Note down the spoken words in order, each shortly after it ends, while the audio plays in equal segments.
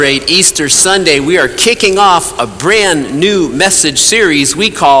Easter Sunday, we are kicking off a brand new message series we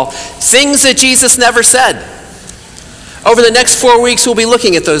call Things That Jesus Never Said. Over the next 4 weeks, we'll be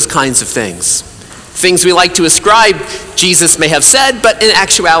looking at those kinds of things. Things we like to ascribe Jesus may have said, but in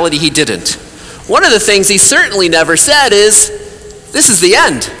actuality he didn't. One of the things he certainly never said is, this is the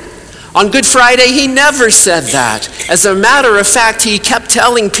end. On Good Friday, he never said that. As a matter of fact, he kept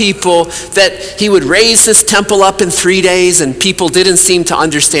telling people that he would raise this temple up in 3 days, and people didn't seem to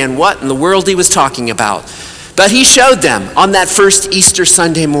understand what in the world he was talking about. But he showed them on that first Easter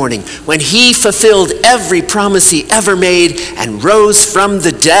Sunday morning when he fulfilled every promise he ever made and rose from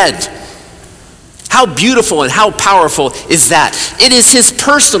the dead. How beautiful and how powerful is that? It is his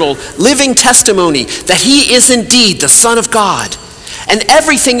personal, living testimony that he is indeed the Son of God. And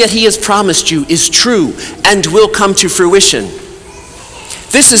everything that he has promised you is true and will come to fruition.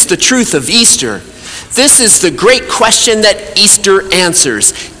 This is the truth of Easter. This is the great question that Easter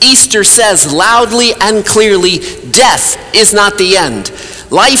answers. Easter says loudly and clearly, death is not the end.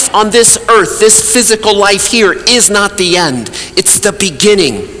 Life on this earth, this physical life here, is not the end. It's the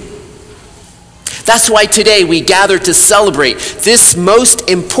beginning. That's why today we gather to celebrate this most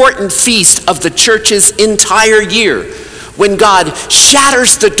important feast of the church's entire year, when God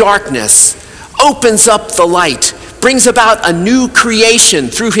shatters the darkness, opens up the light, brings about a new creation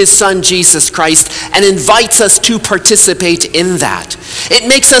through his Son, Jesus Christ, and invites us to participate in that. It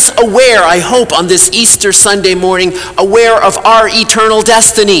makes us aware, I hope, on this Easter Sunday morning, aware of our eternal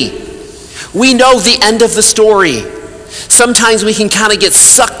destiny. We know the end of the story. Sometimes we can kind of get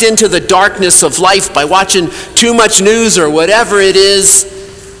sucked into the darkness of life by watching too much news or whatever it is,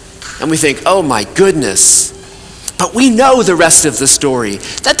 and we think, oh my goodness. But we know the rest of the story.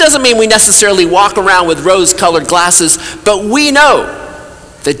 That doesn't mean we necessarily walk around with rose-colored glasses, but we know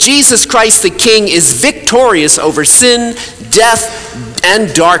that Jesus Christ the King is victorious over sin, death,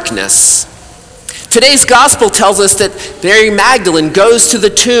 and darkness. Today's gospel tells us that Mary Magdalene goes to the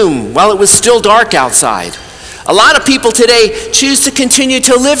tomb while it was still dark outside. A lot of people today choose to continue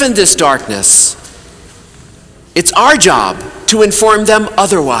to live in this darkness. It's our job to inform them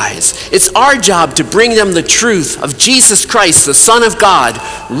otherwise. It's our job to bring them the truth of Jesus Christ, the Son of God,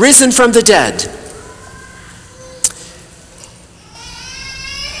 risen from the dead.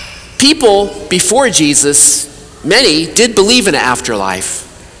 People before Jesus, many did believe in an afterlife.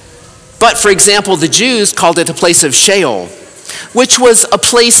 But for example, the Jews called it a place of Sheol, which was a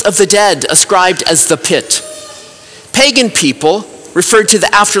place of the dead ascribed as the pit. Pagan people referred to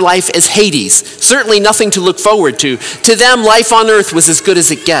the afterlife as Hades, certainly nothing to look forward to. To them, life on earth was as good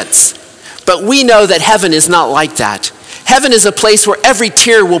as it gets. But we know that heaven is not like that. Heaven is a place where every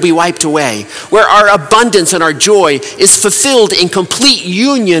tear will be wiped away, where our abundance and our joy is fulfilled in complete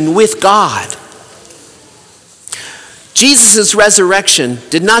union with God. Jesus' resurrection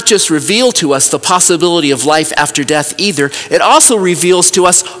did not just reveal to us the possibility of life after death either. It also reveals to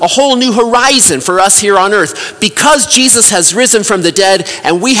us a whole new horizon for us here on earth. Because Jesus has risen from the dead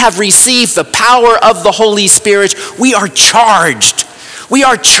and we have received the power of the Holy Spirit, we are charged. We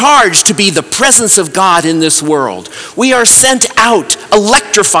are charged to be the presence of God in this world. We are sent out,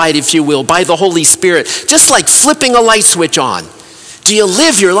 electrified, if you will, by the Holy Spirit, just like flipping a light switch on. Do you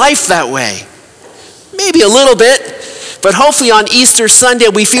live your life that way? Maybe a little bit. But hopefully on Easter Sunday,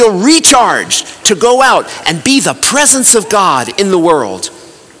 we feel recharged to go out and be the presence of God in the world.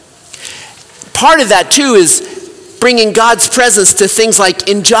 Part of that too is bringing God's presence to things like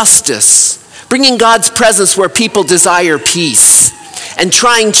injustice, bringing God's presence where people desire peace, and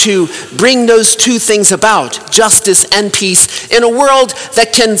trying to bring those two things about, justice and peace, in a world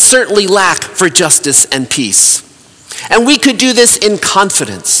that can certainly lack for justice and peace. And we could do this in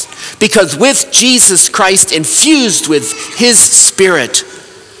confidence, because with Jesus Christ infused with his Spirit,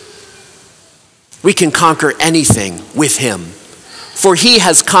 we can conquer anything with him. For he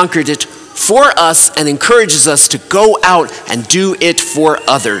has conquered it for us and encourages us to go out and do it for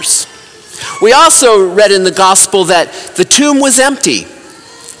others. We also read in the gospel that the tomb was empty.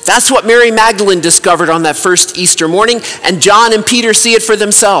 That's what Mary Magdalene discovered on that first Easter morning, and John and Peter see it for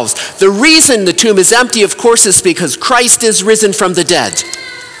themselves. The reason the tomb is empty, of course, is because Christ is risen from the dead.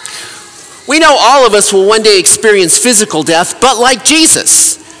 We know all of us will one day experience physical death, but like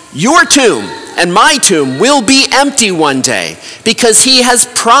Jesus, your tomb and my tomb will be empty one day, because he has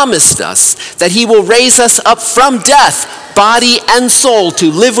promised us that he will raise us up from death, body and soul, to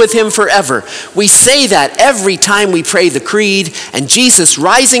live with him forever. We say that every time we pray the creed, and Jesus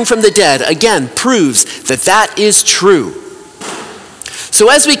rising from the dead again proves that that is true. So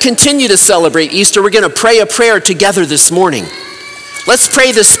as we continue to celebrate Easter, we're going to pray a prayer together this morning. Let's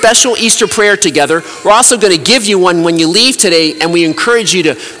pray this special Easter prayer together. We're also going to give you one when you leave today, and we encourage you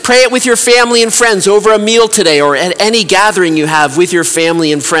to pray it with your family and friends over a meal today or at any gathering you have with your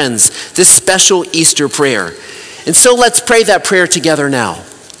family and friends, this special Easter prayer. And so let's pray that prayer together now.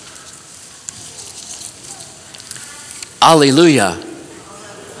 Alleluia.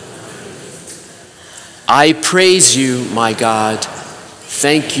 I praise you, my God.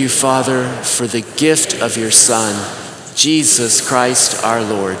 Thank you, Father, for the gift of your Son, Jesus Christ our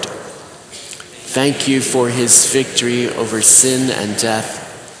Lord. Thank you for his victory over sin and death.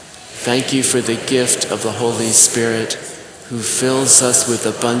 Thank you for the gift of the Holy Spirit, who fills us with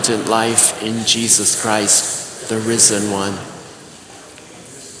abundant life in Jesus Christ, the risen one.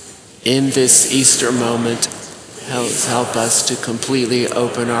 In this Easter moment, help us to completely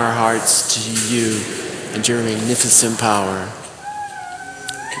open our hearts to you and your magnificent power.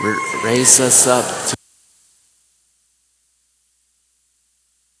 Raise us up to